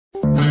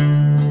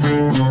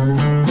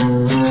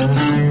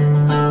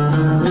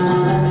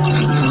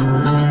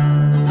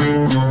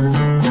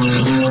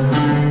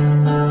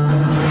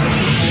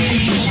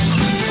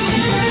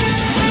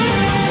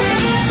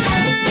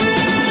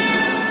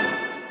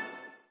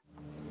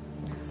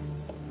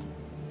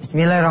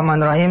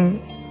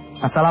Bismillahirrahmanirrahim.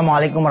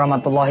 Assalamualaikum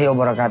warahmatullahi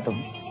wabarakatuh.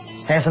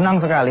 Saya senang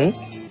sekali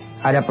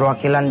ada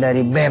perwakilan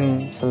dari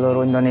BEM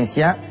seluruh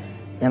Indonesia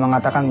yang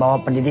mengatakan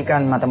bahwa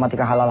pendidikan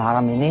matematika halal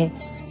haram ini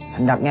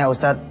hendaknya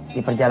Ustadz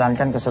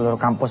diperjalankan ke seluruh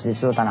kampus di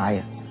seluruh tanah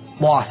air.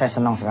 Wah, saya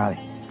senang sekali.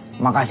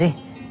 Makasih.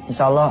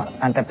 Insya Allah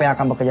NTP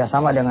akan bekerja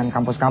sama dengan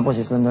kampus-kampus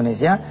di seluruh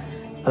Indonesia.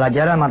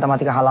 Pelajaran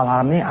matematika halal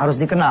haram ini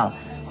harus dikenal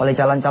oleh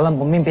calon-calon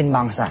pemimpin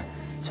bangsa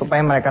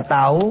supaya mereka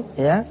tahu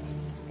ya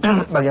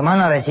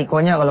bagaimana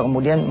resikonya kalau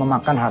kemudian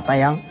memakan harta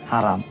yang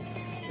haram.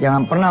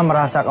 Jangan pernah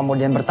merasa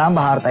kemudian bertambah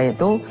harta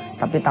itu,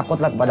 tapi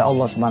takutlah kepada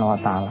Allah Subhanahu wa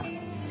taala.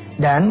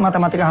 Dan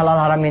matematika halal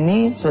haram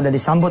ini sudah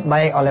disambut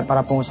baik oleh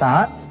para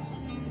pengusaha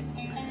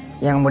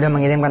yang kemudian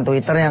mengirimkan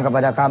Twitternya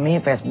kepada kami,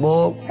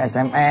 Facebook,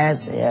 SMS,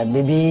 ya,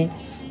 BB,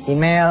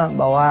 email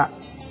bahwa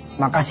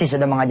makasih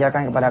sudah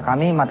mengajarkan kepada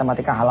kami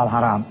matematika halal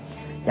haram.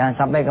 Jangan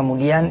sampai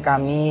kemudian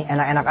kami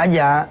enak-enak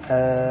aja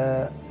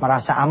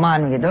merasa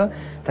aman gitu.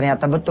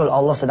 Ternyata betul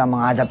Allah sedang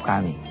mengadab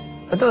kami.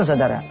 Betul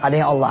saudara, ada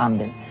yang Allah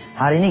ambil.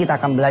 Hari ini kita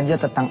akan belajar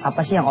tentang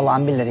apa sih yang Allah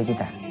ambil dari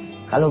kita.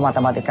 Kalau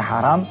matematika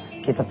haram,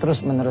 kita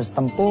terus menerus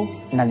tempuh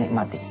dan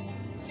nikmati.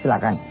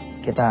 Silakan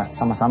kita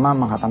sama-sama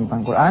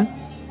menghatamkan Quran.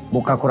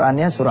 Buka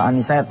Qurannya surah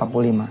An-Nisa ayat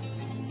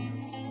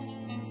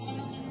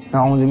 45.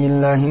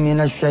 A'udzubillahi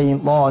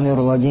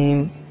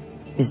minasyaitonirrajim.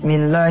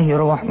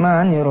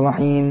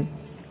 Bismillahirrahmanirrahim.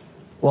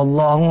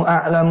 Wallahu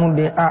a'lamu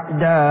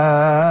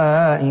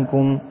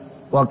bi'a'daikum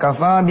wa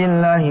kafa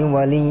billahi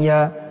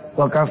waliyya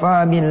wa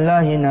kafa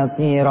billahi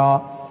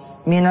nasira.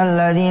 Minal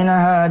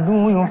ladzina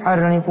hadu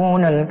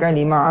yuharrifuna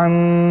al-kalima 'an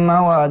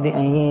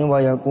mawadhi'ihi wa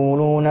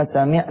yaquluna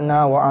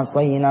sami'na wa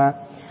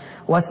 'asayna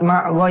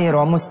wasma'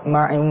 ghayra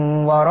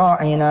musma'in wa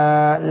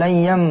ra'ina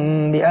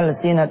layyan bi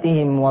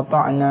alsinatihim wa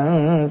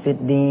ta'nan fid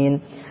din.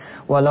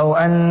 Walau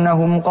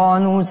annahum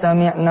qalu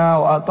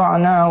sami'na wa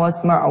ata'na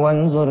wasma'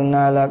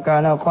 wanzurna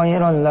lakana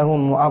khairan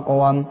lahum wa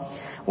aqwam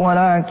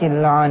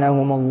walakin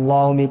la'anahum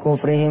Allah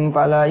bikufrihim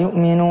fala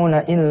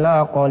yu'minuna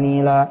illa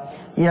qalila.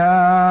 Ya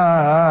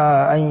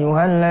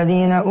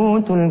ayyuhalladzina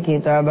utul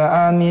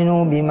kitaba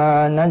aminu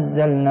bima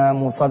nazzalna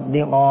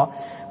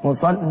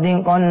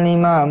musaddiqan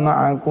lima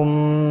ma'akum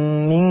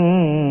min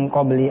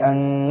qabli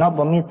an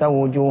natmisa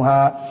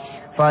wujuha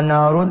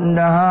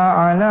فنردها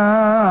على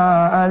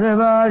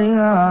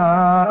أدبارها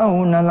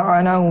أو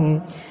نلعنهم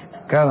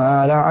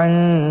كما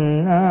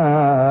لعنا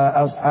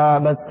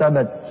أصحاب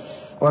السبت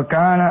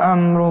وكان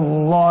أمر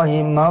الله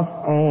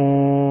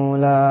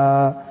مفعولا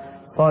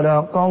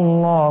صدق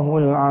الله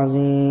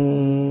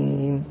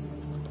العظيم.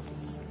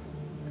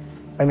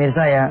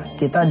 Pemirsa ya,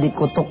 kita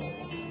dikutuk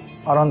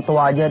orang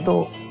tua aja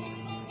tuh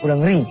udah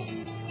ngeri.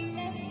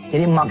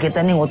 Jadi emak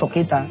kita nih ngutuk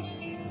kita.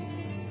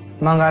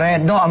 Emang gak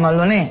redo sama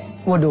lu nih.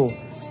 Waduh,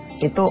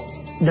 itu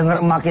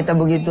dengar emak kita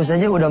begitu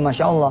saja udah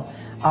Masya Allah.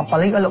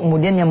 Apalagi kalau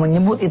kemudian yang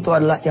menyebut itu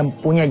adalah yang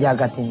punya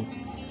jagat ini.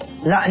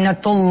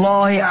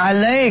 Laknatullahi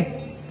alaik.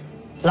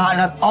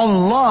 Laknat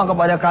Allah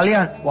kepada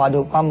kalian.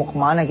 Waduh, kamu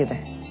kemana kita?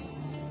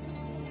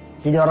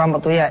 Jadi orang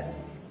betul ya.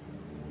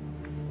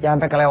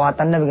 Jangan sampai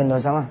kelewatan dah bikin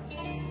dosa mah.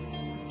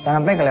 Jangan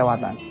sampai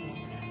kelewatan.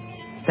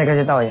 Saya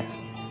kasih tahu ya.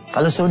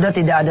 Kalau sudah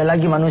tidak ada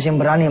lagi manusia yang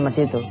berani sama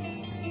situ,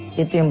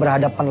 itu yang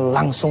berhadapan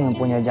langsung yang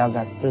punya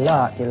jagat.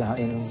 La ilaha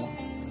illallah.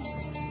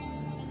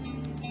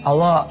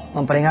 Allah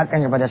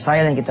memperingatkan kepada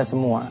saya dan kita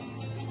semua.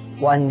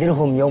 Wa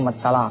anzirhum yaumat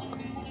talaq.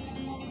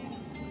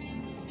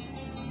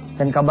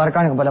 Dan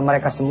kabarkan kepada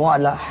mereka semua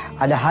adalah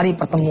ada hari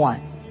pertemuan.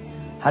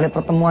 Hari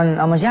pertemuan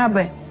sama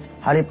siapa?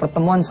 Hari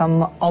pertemuan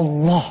sama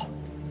Allah.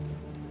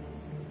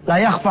 La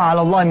yakhfa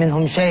 'ala Allah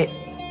minhum syai'.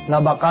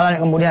 Enggak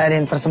bakalan kemudian ada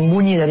yang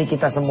tersembunyi dari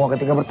kita semua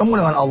ketika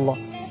bertemu dengan Allah.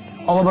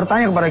 Allah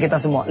bertanya kepada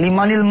kita semua,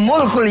 limanil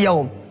mulkul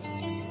yaum?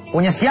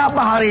 Punya siapa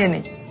hari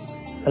ini?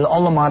 Lalu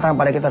Allah mengatakan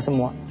kepada kita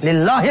semua,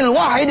 lillahil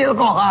wahidil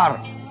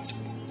qahar.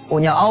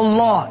 Punya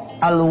Allah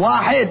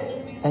al-wahid,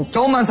 yang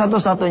cuma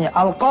satu-satunya,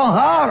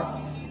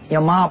 al-qahar,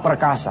 yang maha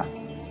perkasa.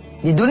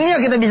 Di dunia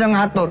kita bisa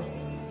ngatur.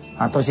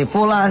 Atau si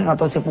fulan,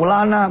 atau si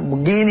fulana,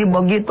 begini,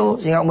 begitu,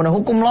 sehingga kemudian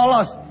hukum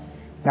lolos.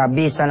 Gak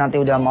bisa nanti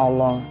udah sama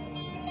Allah.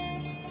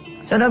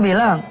 Saya udah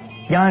bilang,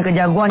 jangan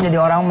kejagoan jadi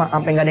orang mah,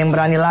 sampai gak ada yang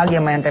berani lagi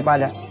sama ente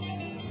pada.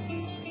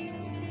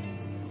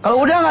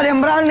 Kalau udah gak ada yang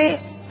berani,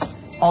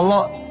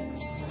 Allah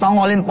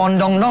tongolin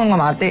pondong dong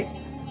nggak mati.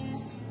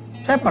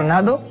 Saya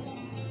pernah tuh,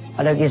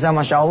 ada kisah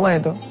Masya Allah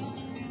itu.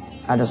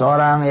 Ada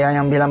seorang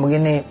yang bilang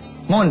begini,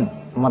 Mun,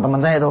 sama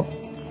teman saya itu,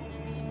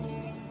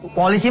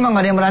 polisi mah gak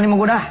ada yang berani mau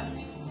gue dah.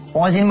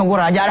 Polisi mah gue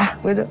raja dah,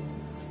 gitu.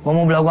 Gue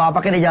mau belagu apa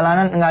kayak di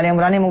jalanan, gak ada yang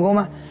berani mau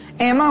gue mah.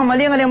 Emang sama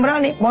dia gak ada yang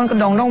berani, pohon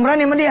kedong-dong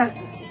berani sama dia.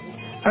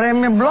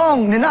 Remnya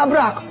blong, dia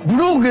nabrak,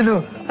 bruk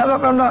gitu.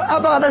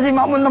 Apa kata si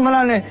Makmun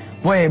temenannya?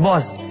 Woi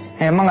bos,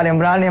 emang gak ada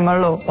yang berani sama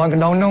lo, pohon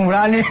kedong-dong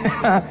berani.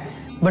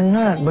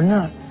 Bener.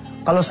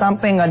 Kalau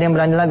sampai nggak ada yang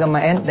berani lagi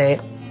sama ente,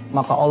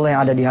 maka Allah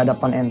yang ada di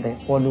hadapan ente.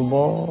 Waduh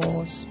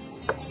bos.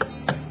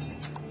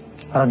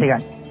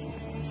 Perhatikan.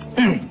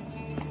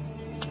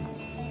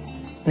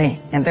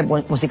 Nih, ente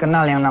mesti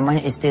kenal yang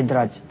namanya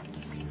istidraj.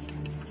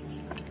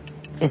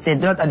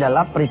 Istidraj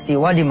adalah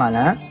peristiwa di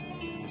mana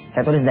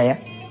Saya tulis dah ya.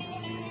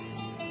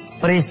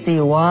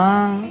 Peristiwa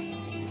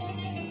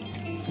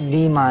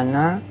di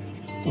mana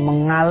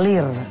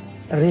mengalir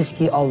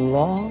rizki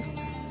Allah,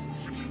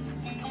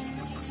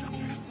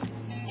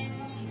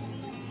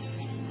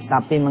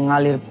 tapi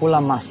mengalir pula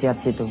maksiat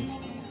situ.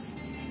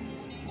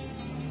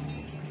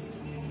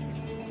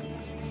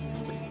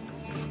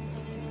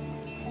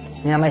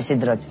 Ini namanya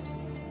istidraj.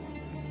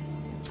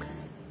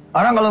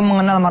 Orang kalau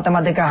mengenal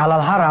matematika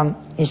halal haram,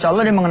 insya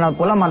Allah dia mengenal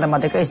pula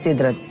matematika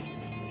istidraj.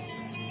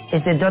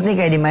 Istidraj ini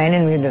kayak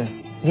dimainin gitu.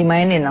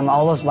 Dimainin sama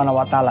Allah Subhanahu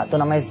wa taala.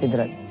 Itu namanya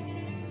istidraj.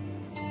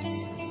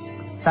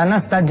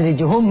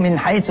 Sanastadrijuhum min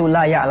haitsu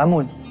la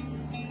ya'lamun.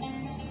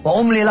 Wa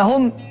umli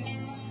lahum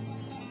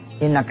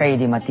inna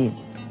kaidi matin.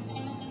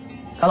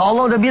 Kalau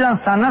Allah udah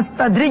bilang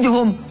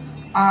sanastadrijuhum,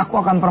 aku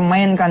akan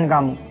permainkan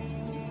kamu.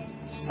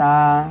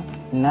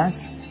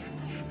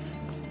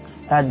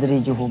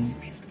 Sanastadrijuhum.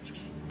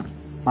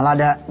 Malah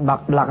ada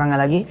belakangnya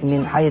lagi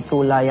min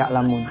haitsu la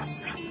ya'lamun.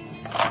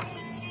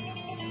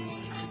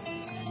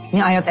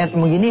 Ini ayat-ayat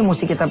begini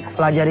mesti kita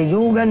pelajari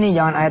juga nih,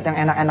 jangan ayat yang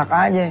enak-enak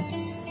aja.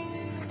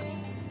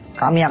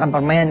 Kami akan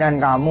permainkan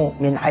kamu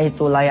min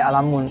haitsu la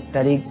ya'lamun,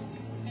 dari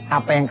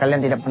apa yang kalian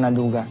tidak pernah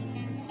duga.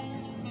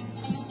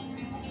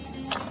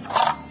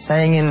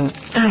 Saya ingin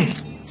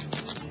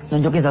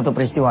nunjukin satu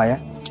peristiwa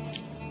ya.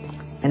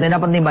 Ente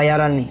dapat nih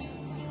bayaran nih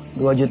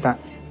 2 juta.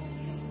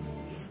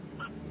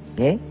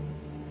 Oke.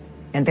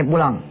 Ente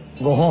pulang,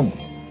 go home.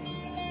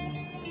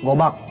 Go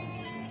back.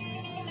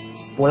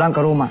 Pulang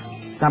ke rumah.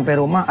 Sampai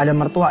rumah ada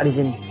mertua di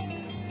sini.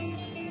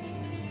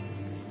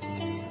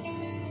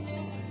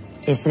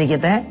 Istri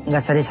kita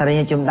nggak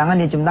seri-serinya cium tangan,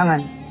 dia cium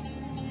tangan.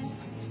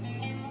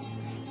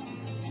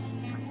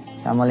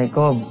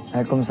 Assalamualaikum,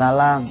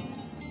 waalaikumsalam.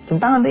 Cium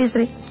tangan tuh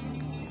istri.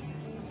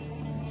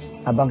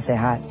 Abang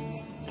sehat.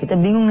 Kita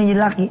bingung nih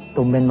jadi laki.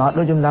 Tumben banget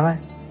lo cium tangan.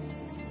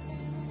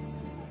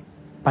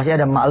 Pasti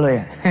ada emak lo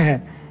ya.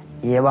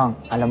 Iya bang,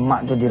 ada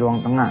emak tuh di ruang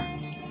tengah.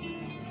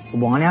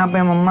 Hubungannya apa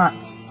ya sama emak?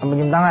 Sama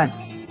cium tangan?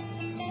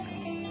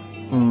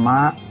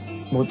 Emak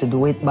butuh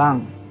duit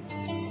bang.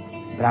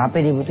 Berapa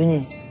dia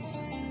butuhnya?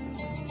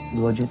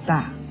 2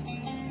 juta.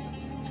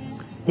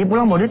 Dia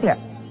pulang bawa duit gak?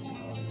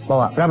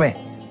 Bawa, berapa ya?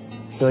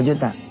 2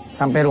 juta.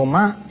 Sampai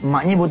rumah,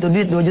 emaknya butuh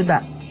duit 2 juta.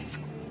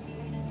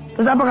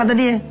 Terus apa kata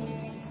dia?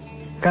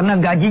 Karena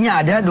gajinya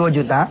ada 2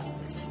 juta.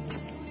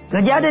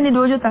 Gaji ada nih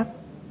 2 juta.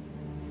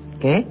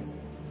 Oke.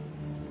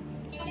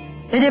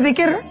 Jadi dia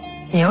pikir,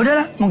 ya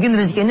udahlah, mungkin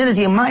rezeki ini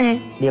rezeki emaknya.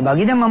 Dia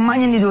bagi dia sama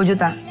emaknya nih 2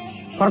 juta.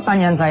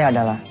 Pertanyaan saya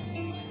adalah,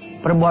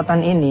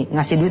 perbuatan ini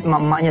ngasih duit sama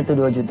emaknya tuh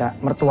 2 juta,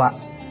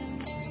 mertua.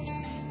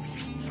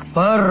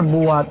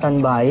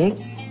 Perbuatan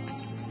baik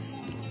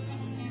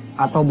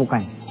atau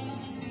bukan?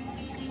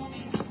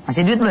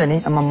 Ngasih duit loh ini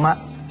sama emak.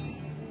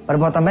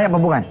 Perbuatan baik apa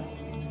bukan?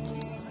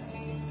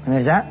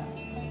 Pemirsa,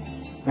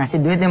 ngasih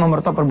duitnya sama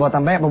mertua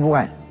perbuatan baik apa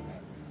bukan?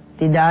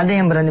 Tidak ada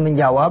yang berani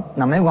menjawab,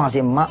 namanya gua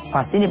ngasih emak,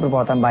 pasti ini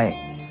perbuatan baik.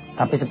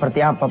 Tapi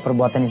seperti apa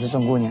perbuatan yang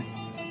sesungguhnya?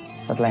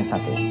 Setelah yang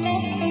satu ini.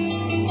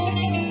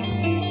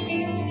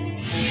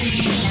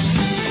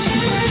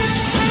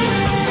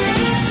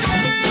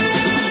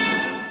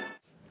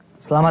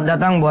 Selamat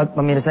datang buat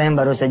pemirsa yang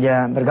baru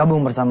saja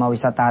bergabung bersama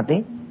Wisata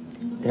Hati.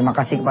 Terima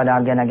kasih kepada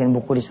agen-agen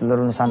buku di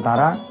seluruh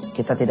Nusantara.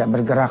 Kita tidak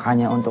bergerak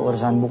hanya untuk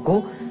urusan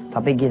buku,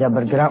 tapi kita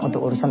bergerak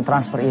untuk urusan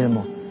transfer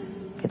ilmu.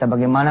 Kita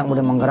bagaimana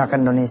kemudian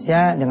menggerakkan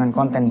Indonesia dengan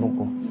konten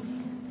buku.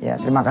 Ya,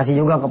 terima kasih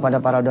juga kepada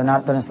para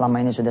donatur yang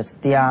selama ini sudah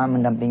setia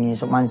mendampingi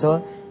Yusuf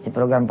Mansur di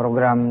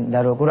program-program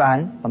Darul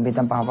Quran,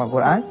 pembimbingan penghafal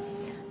Quran.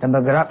 Dan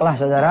bergeraklah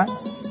saudara.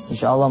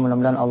 Insya Allah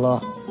mudah-mudahan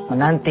Allah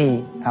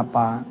menanti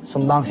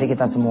sumbangsi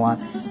kita semua.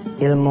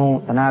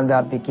 Ilmu,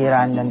 tenaga,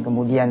 pikiran, dan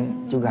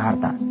kemudian juga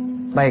harta.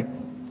 Baik.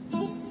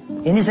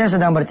 Ini saya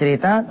sedang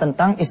bercerita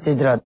tentang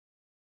istidraj.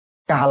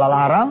 Halal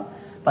haram,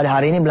 pada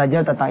hari ini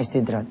belajar tentang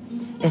istidraj.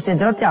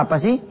 Istidraj itu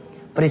apa sih?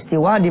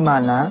 Peristiwa di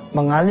mana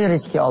mengalir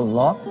rezeki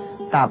Allah,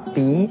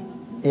 tapi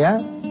ya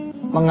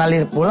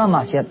mengalir pula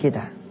maksiat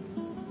kita.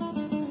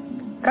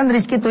 Kan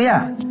rezeki itu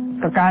ya,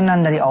 ke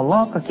kanan dari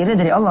Allah, ke kiri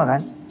dari Allah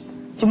kan.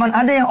 Cuman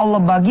ada yang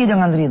Allah bagi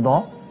dengan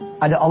ridho,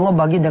 ada Allah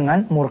bagi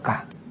dengan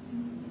murka.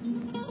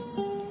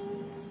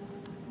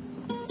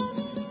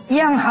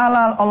 Yang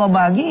halal Allah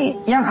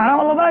bagi, yang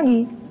haram Allah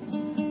bagi.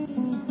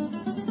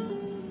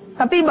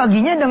 Tapi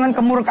baginya dengan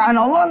kemurkaan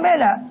Allah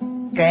beda.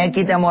 Kayak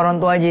kita sama orang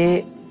tua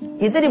aja,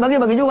 kita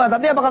dibagi-bagi juga.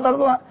 Tapi apa kata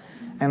orang tua?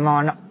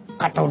 Emang anak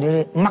kacau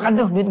diri, makan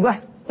tuh duit gua.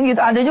 Gitu,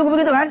 ada juga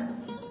begitu kan?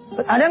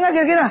 Ada nggak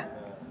kira-kira?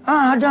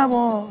 Ada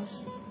bos.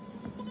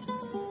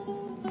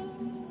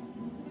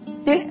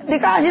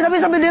 Dikasih tapi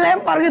sampai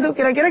dilempar gitu.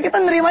 Kira-kira kita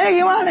nerimanya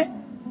gimana?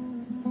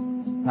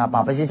 Nggak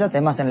apa-apa sih Sat,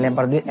 emang saya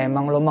lempar duit.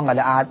 Emang lo mah nggak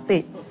ada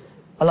hati.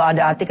 Kalau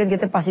ada hati kan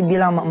kita pasti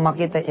bilang sama emak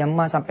kita, ya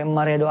emak sampai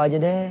emak redo aja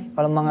deh.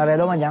 Kalau emak nggak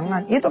redo mah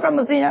jangan. Itu kan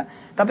mestinya.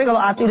 Tapi kalau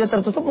hati udah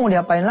tertutup mau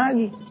diapain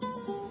lagi?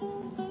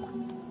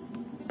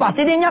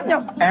 Pasti dia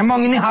nyap-nyap. Emang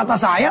ini harta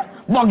saya,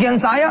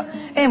 bagian saya.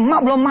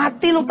 Emak belum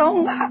mati lu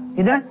tahu nggak?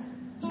 Gitu kan?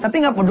 Tapi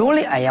nggak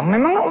peduli. Ayam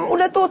memang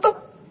udah tutup.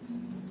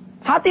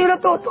 Hati udah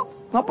tutup.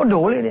 Nggak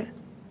peduli dia.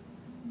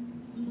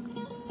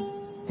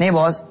 Nih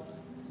bos,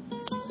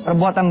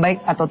 perbuatan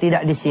baik atau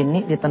tidak di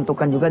sini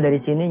ditentukan juga dari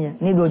sininya.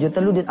 Ini 2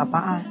 juta lu duit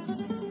apaan?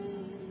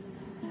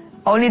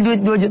 Oh ini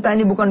duit 2 juta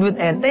ini bukan duit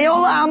ente, ya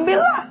Allah ambil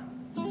lah.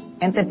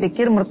 Ente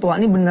pikir mertua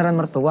ini beneran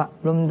mertua?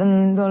 Belum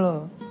tentu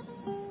loh.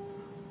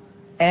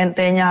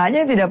 Entenya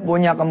aja tidak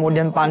punya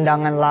kemudian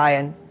pandangan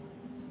lain.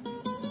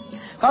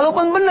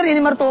 Kalaupun bener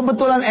ini mertua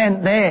betulan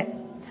ente,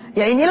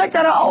 ya inilah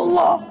cara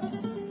Allah.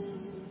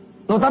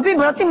 Loh tapi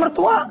berarti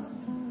mertua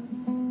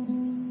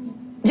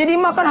jadi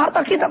makan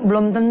harta kita?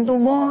 Belum tentu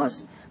bos.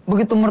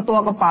 Begitu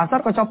mertua ke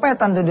pasar,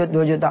 kecopetan tuh duit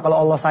 2 juta. Kalau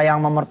Allah sayang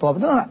sama mertua,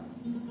 betul nggak?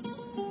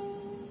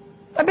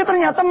 Tapi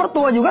ternyata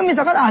mertua juga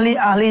misalkan ahli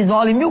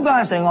zalim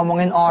juga. Saya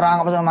ngomongin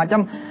orang, apa segala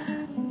macam.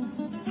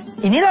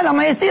 Inilah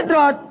namanya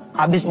istidrat.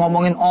 Habis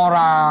ngomongin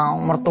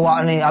orang,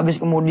 mertua nih. Habis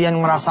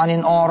kemudian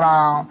ngerasanin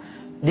orang.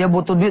 Dia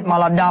butuh duit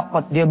malah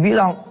dapat. Dia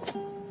bilang,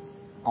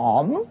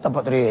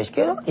 dapat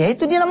rezeki. Ya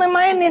itu dia namanya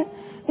mainin.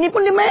 Ini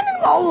pun dimainin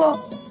sama Allah.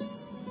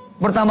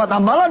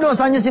 Bertambah-tambahlah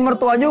dosanya si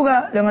mertua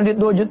juga. Dengan duit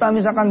 2 juta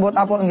misalkan buat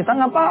apa. Kita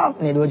nggak apa-apa.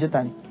 Nih 2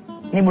 juta nih.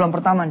 Ini bulan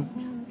pertama nih.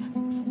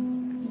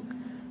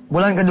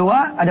 Bulan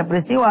kedua ada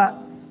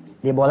peristiwa.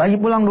 Dia bawa lagi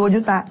pulang 2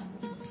 juta.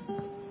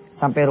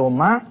 Sampai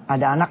rumah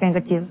ada anak yang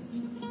kecil.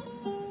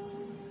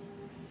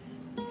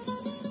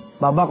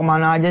 Baba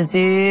kemana aja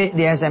sih?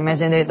 Di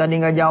SMS-nya dari tadi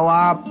nggak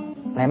jawab.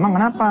 Nah, emang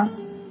kenapa?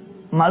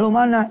 Emak lu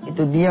mana?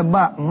 Itu dia,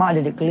 Mbak. Emak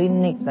ada di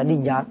klinik. Tadi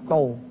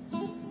jatuh.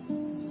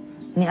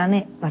 Ini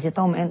aneh. Kasih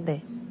tahu sama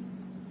ente.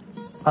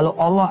 Kalau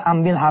Allah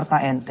ambil harta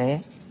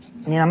ente,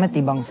 ini namanya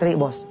tibang sri,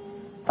 bos.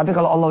 Tapi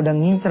kalau Allah udah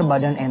ngincer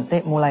badan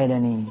ente, mulai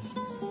dari ini.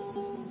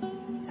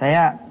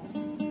 Saya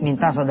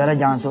minta saudara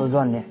jangan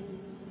suuzon ya.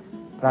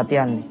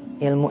 Perhatian nih.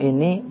 Ilmu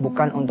ini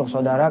bukan untuk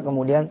saudara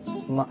kemudian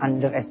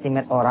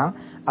underestimate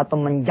orang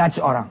atau menjudge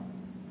orang.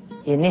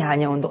 Ini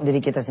hanya untuk diri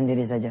kita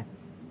sendiri saja.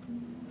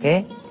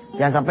 Oke?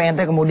 Jangan sampai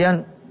ente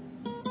kemudian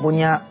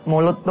punya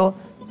mulut tuh,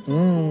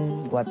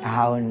 gua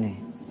tahu nih.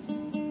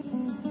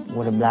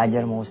 Gue udah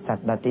belajar sama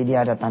Ustadz, berarti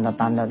dia ada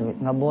tanda-tanda tuh.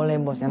 Nggak boleh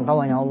bos, yang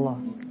tahu hanya Allah.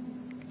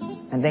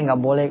 Ente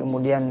nggak boleh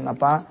kemudian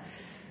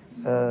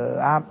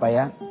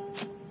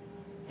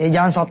ya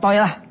jangan sotoy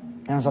lah,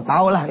 jangan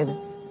sotau lah gitu.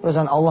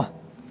 Urusan Allah.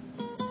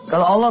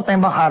 Kalau Allah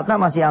tembak harta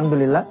masih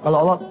alhamdulillah. Kalau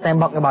Allah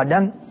tembak ke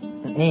badan,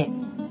 nih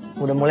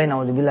udah mulai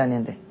naudzubillah nih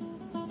ente.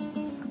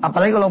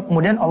 Apalagi kalau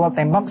kemudian Allah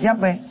tembak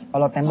siapa?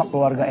 Allah tembak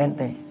keluarga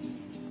ente,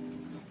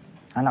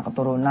 anak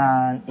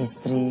keturunan,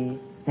 istri.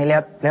 Nih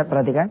lihat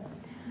perhatikan.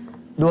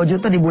 2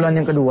 juta di bulan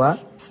yang kedua,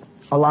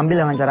 Allah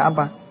ambil dengan cara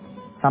apa?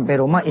 Sampai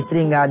rumah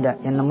istri nggak ada,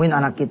 yang nemuin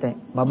anak kita.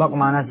 Baba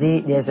kemana sih?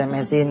 Di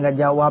SMS-in nggak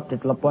jawab, di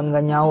telepon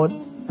nggak nyaut.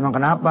 Emang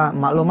kenapa?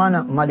 Mak lu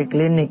mana? Mak di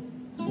klinik.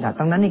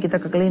 Datang dah nih kita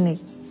ke klinik.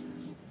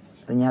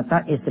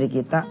 Ternyata istri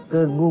kita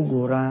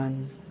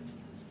keguguran.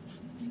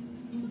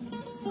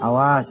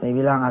 Awas, saya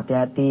bilang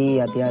hati-hati.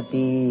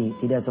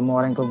 Tidak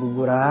semua orang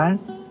keguguran.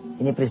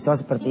 Ini peristiwa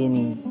seperti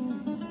ini.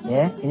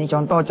 Ya, ini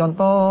contoh.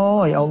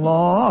 Ya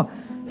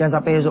Allah. Jangan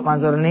sampai Yusuf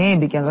Mansur ini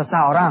bikin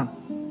resah orang.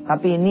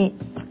 Tapi ini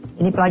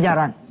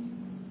pelajaran.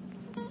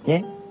 Ya.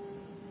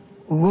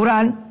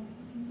 Guguran.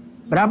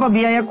 Berapa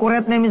biaya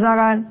kuretnya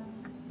misalkan?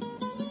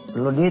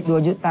 Perlu duit 2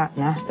 juta.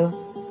 Nah tuh.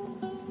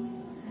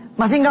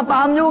 Masih nggak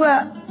paham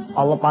juga.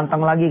 Allah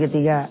pantang lagi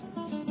ketiga.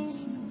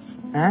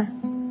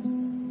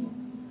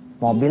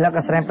 Mobilnya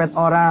keserempet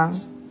orang.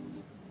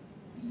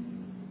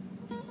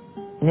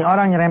 Ini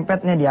orang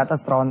nyerempetnya di atas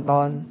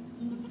tronton.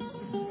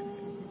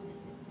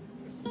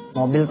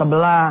 Mobil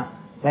kebelah,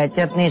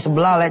 lecet nih,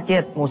 sebelah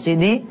lecet, mesti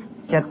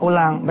dicat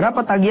ulang.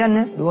 Berapa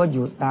tagihannya? 2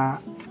 juta.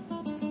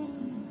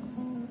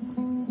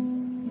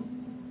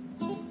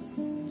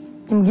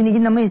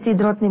 Gini-gini namanya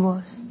istidrat nih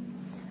bos.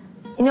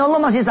 Ini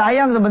Allah masih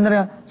sayang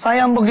sebenarnya.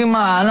 Sayang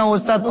bagaimana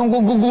Ustadz?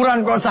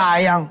 Guguran kok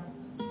sayang?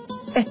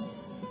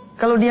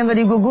 Kalau dia nggak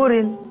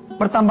digugurin,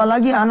 bertambah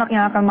lagi anak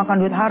yang akan makan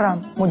duit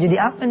haram. Mau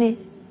jadi apa nih?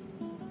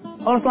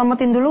 Allah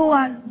selamatin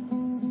duluan.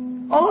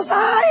 Allah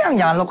sayang,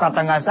 jangan lo kata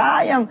nggak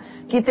sayang.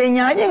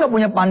 Kitanya aja nggak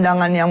punya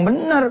pandangan yang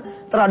benar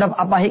terhadap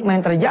apa hikmah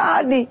yang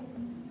terjadi.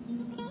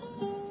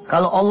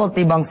 Kalau Allah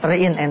tibang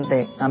seriin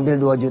ente,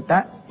 ambil 2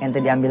 juta, ente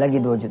diambil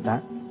lagi 2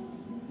 juta.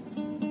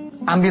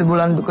 Ambil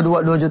bulan kedua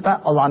 2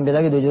 juta, Allah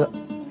ambil lagi 2 juta.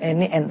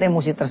 Ini ente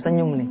mesti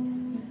tersenyum nih.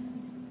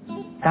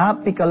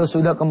 Tapi kalau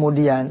sudah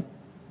kemudian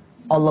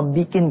Allah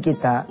bikin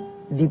kita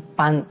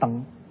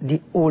dipanteng,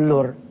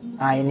 diulur,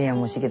 nah ini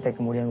yang mesti kita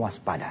kemudian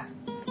waspada.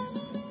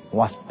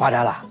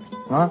 Waspadalah.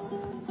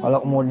 Kalau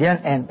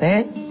kemudian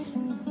ente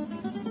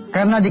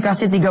karena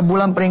dikasih 3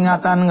 bulan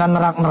peringatan nggak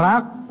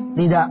nerak-nerak,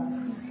 tidak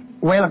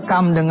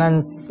welcome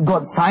dengan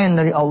God sign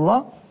dari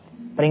Allah,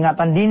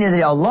 peringatan dini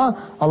dari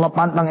Allah, Allah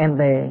pantang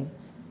ente.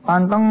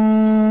 Pantang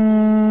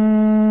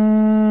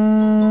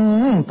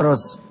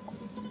terus.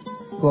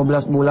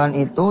 12 bulan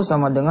itu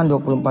sama dengan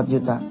 24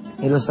 juta.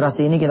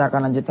 Ilustrasi ini kita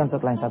akan lanjutkan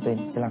setelah yang satu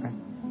ini. Silakan.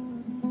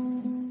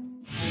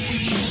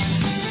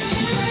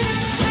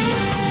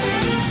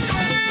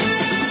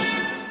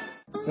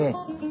 Oke.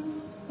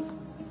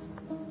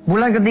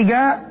 Bulan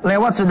ketiga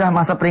lewat sudah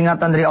masa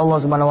peringatan dari Allah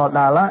Subhanahu wa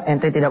taala,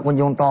 ente tidak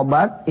kunjung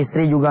tobat,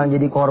 istri juga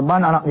jadi korban,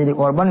 anak jadi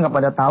korban, nggak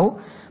pada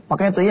tahu.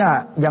 Makanya itu ya,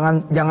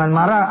 jangan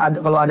marah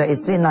kalau ada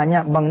istri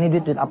nanya, "Bang, ini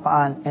duit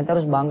apaan?" Ente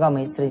harus bangga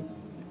sama istri.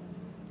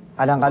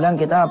 Kadang-kadang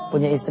kita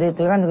punya istri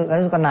itu kan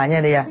suka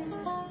nanya dia,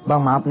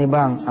 "Bang, maaf nih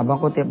Bang, abang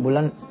kok tiap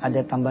bulan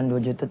ada tambahan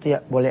 2 juta tuh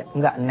ya, boleh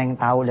enggak Neng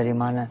tahu dari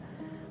mana?"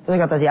 Terus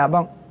kata si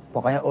abang,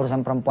 "Pokoknya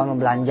urusan perempuan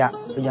mau belanja,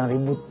 lu jangan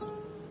ribut.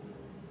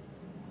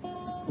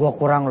 Gua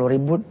kurang lu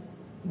ribut,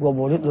 gua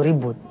bodit lu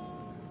ribut.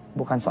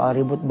 Bukan soal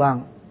ribut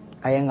Bang,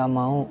 ayah nggak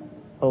mau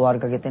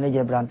keluarga kita ini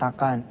jadi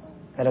berantakan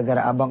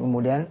gara-gara abang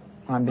kemudian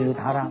ngambil duit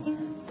haram."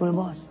 Betul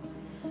bos,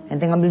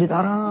 ente ngambil duit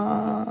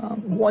haram,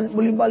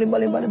 beli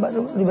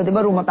tiba-tiba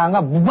rumah tangga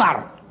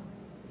bubar.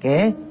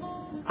 Oke?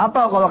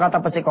 Apa kalau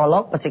kata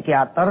psikolog,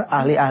 psikiater,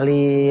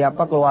 ahli-ahli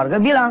keluarga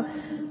bilang,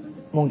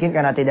 mungkin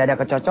karena tidak ada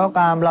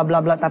kecocokan, bla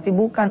bla bla, tapi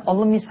bukan.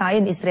 Allah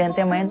misahin istri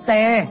ente sama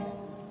ente.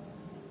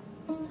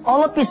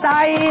 Allah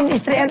pisahin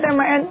istri ente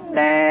sama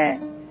ente.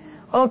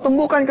 Allah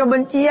tumbuhkan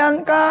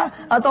kebencian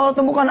kah, atau Allah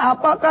tumbuhkan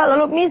apakah,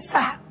 lalu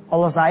misah.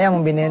 Allah sayang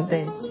membina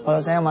ente,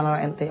 Allah sayang mana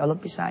ente, Allah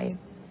pisahin.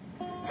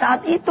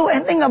 Saat itu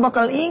ente nggak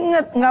bakal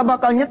inget, nggak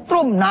bakal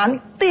nyetrum.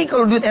 Nanti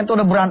kalau duit ente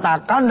udah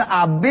berantakan, udah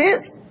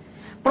habis,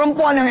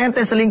 perempuan yang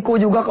ente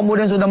selingkuh juga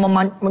kemudian sudah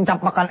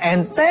mencampakkan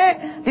ente,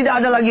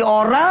 tidak ada lagi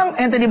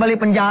orang, ente di balik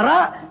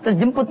penjara, terus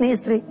jemput nih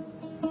istri.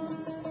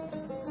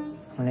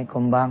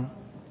 Assalamualaikum Bang,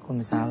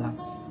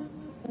 Waalaikumsalam.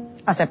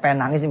 Saya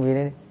pengen nangis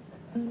begini nih.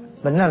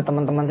 Bener,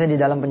 teman-teman saya di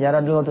dalam penjara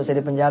dulu, waktu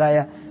saya di penjara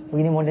ya,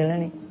 begini modelnya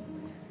nih.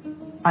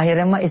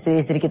 Akhirnya mah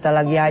istri-istri kita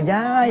lagi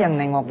aja yang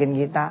nengokin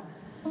kita.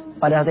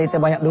 Padahal kita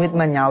banyak duit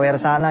mah nyawer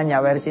sana,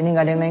 nyawer sini,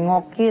 nggak ada yang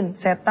nengokin.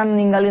 Setan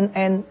ninggalin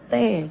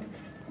ente.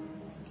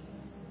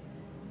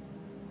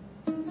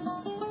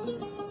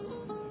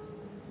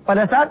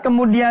 Pada saat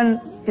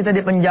kemudian kita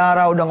di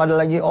penjara udah nggak ada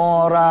lagi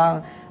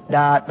orang,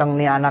 datang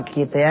nih anak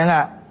kita ya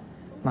nggak,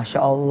 Masya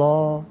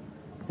Allah,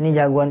 ini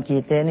jagoan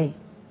kita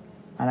nih.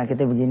 Anak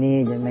kita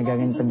begini, jangan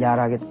megangin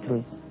penjara gitu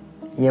terus.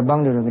 Iya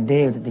Bang, dia udah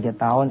gede, udah 3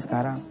 tahun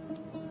sekarang.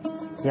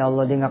 Ya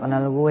Allah, dia nggak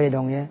kenal gue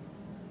dong ya.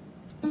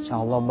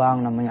 Insya Allah Bang,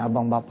 namanya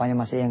abang bapaknya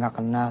masih yang nggak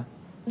kenal.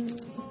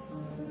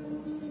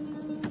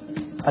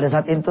 Pada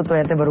saat itu tuh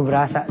ente baru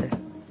berasa deh.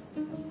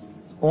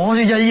 Oh,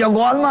 si jadi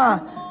jagoan mah.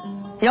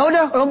 Ya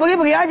udah, kalau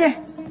pergi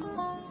aja.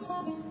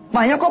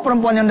 Banyak kok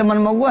perempuan yang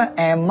demen sama gue.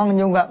 Emang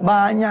juga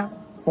banyak.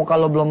 Muka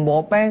lo belum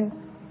bopeng,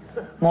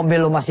 mobil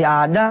lo masih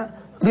ada,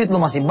 duit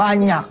lo masih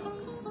banyak.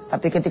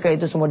 Tapi ketika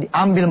itu semua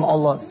diambil sama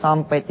Allah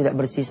sampai tidak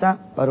bersisa,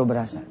 baru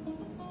berasa.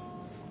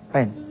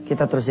 Pen,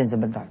 kita terusin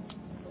sebentar.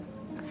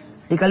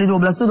 Dikali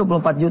 12 itu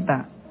 24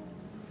 juta.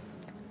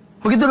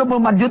 Begitu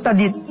 24 juta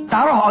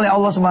ditaruh oleh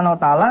Allah Subhanahu wa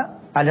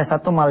taala, ada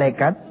satu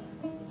malaikat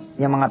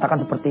yang mengatakan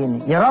seperti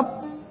ini. Ya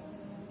Rabb,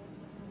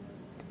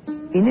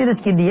 ini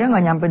rezeki dia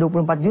nggak nyampe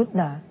 24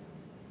 juta.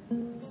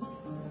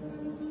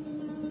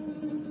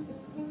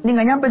 Ini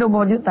nggak nyampe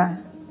 24 juta.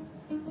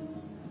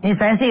 Ini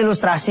saya sih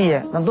ilustrasi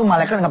ya. Tentu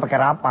malaikat nggak pakai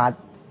rapat.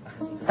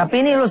 Tapi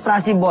ini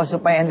ilustrasi bos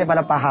supaya ente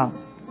pada paham.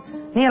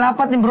 Ini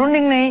rapat nih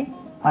berunding nih.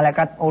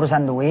 Malaikat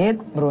urusan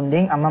duit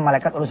berunding sama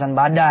malaikat urusan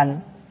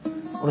badan,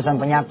 urusan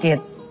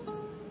penyakit.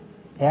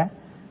 Ya.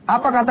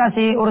 Apa kata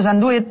si urusan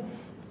duit?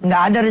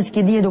 Nggak ada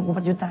rezeki dia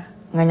 24 juta.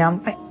 Nggak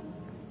nyampe.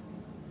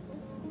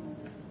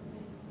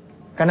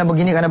 Karena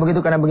begini, karena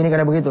begitu, karena begini,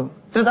 karena begitu.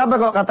 Terus apa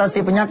kalau kata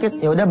si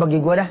penyakit? Ya udah bagi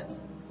gua dah.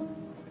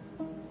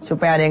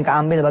 Supaya ada yang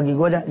keambil, bagi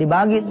gua dah.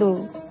 Dibagi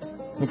tuh.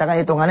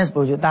 Misalkan hitungannya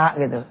 10 juta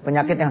gitu.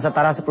 Penyakit yang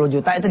setara 10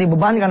 juta itu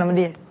dibebankan sama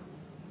dia.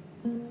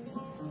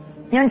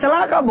 Yang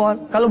celaka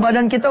bos, kalau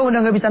badan kita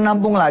udah nggak bisa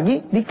nampung lagi,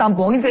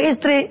 ditampungin ke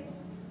istri.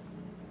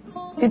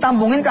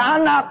 Ditampungin ke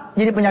anak.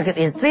 Jadi penyakit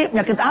istri,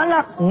 penyakit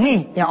anak.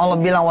 Nih yang Allah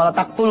bilang, wala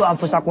taqtulu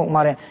anfusakum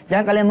kemarin.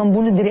 Jangan kalian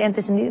membunuh diri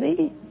ente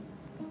sendiri.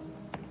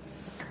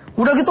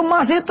 Udah gitu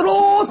masih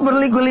terus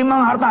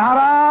bergelimang harta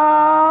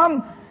haram.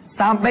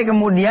 Sampai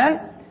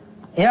kemudian,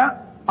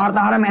 ya, harta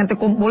haram yang ente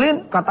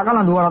kumpulin,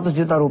 katakanlah 200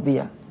 juta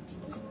rupiah.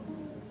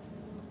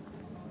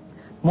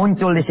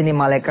 Muncul di sini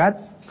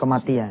malaikat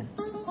kematian.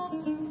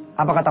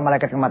 Apa kata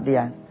malaikat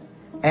kematian?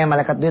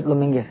 Malaikat duit lu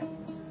minggir.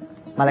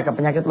 Malaikat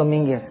penyakit lu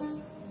minggir.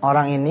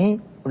 Orang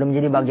ini udah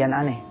menjadi bagian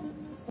aneh.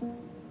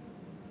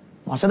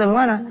 Maksudnya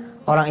bagaimana?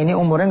 Orang ini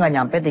umurnya nggak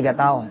nyampe 3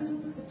 tahun.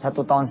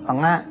 1 tahun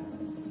setengah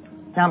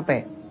nyampe.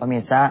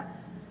 Pemirsa,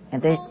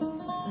 ente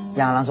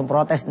jangan langsung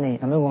protes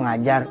nih. Namanya gue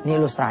ngajar. Ini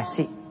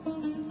ilustrasi.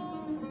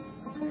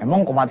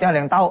 Emang kematian ada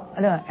yang tahu?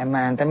 Ada.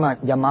 Emang ente mah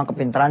jamaah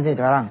kepintaran sih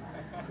sekarang.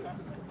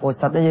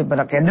 Ustadznya jadi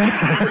pada keder.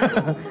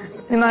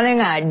 Ini malah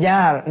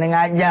ngajar.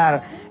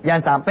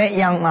 Jangan sampai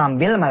yang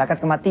ngambil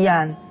malaikat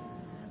kematian.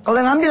 Kalau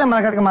yang ngambil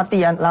malaikat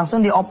kematian,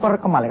 langsung dioper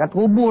ke malaikat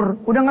kubur.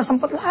 Udah nggak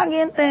sempet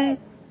lagi ente.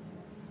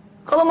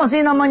 Kalau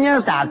masih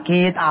namanya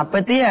sakit,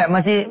 apa itu ya,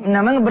 masih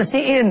namanya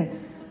bersihin.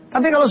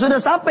 Tapi kalau sudah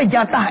sampai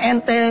jatah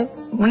ente,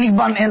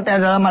 meniban ente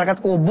adalah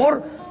malaikat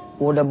kubur,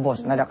 udah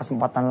bos, nggak ada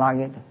kesempatan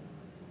lagi.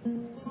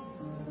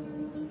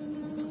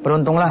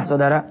 Beruntunglah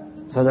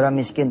saudara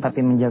miskin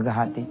tapi menjaga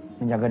hati,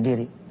 menjaga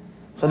diri.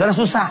 Saudara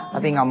susah,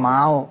 tapi nggak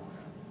mau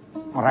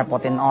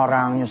ngerepotin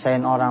orang,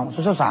 nyusahin orang.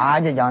 Susah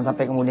aja, jangan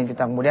sampai kemudian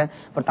kita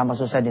bertambah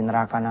susah di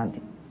neraka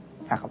nanti.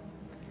 Cakep.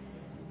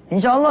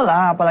 Insya Allah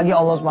lah, apalagi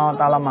Allah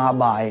SWT maha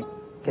baik.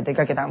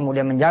 Ketika kita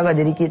kemudian menjaga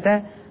diri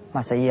kita,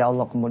 masa iya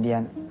Allah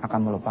kemudian akan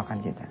melupakan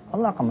kita.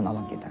 Allah akan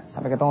menolong kita.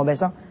 Sampai ketemu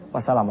besok.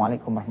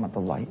 Wassalamualaikum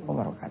warahmatullahi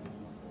wabarakatuh.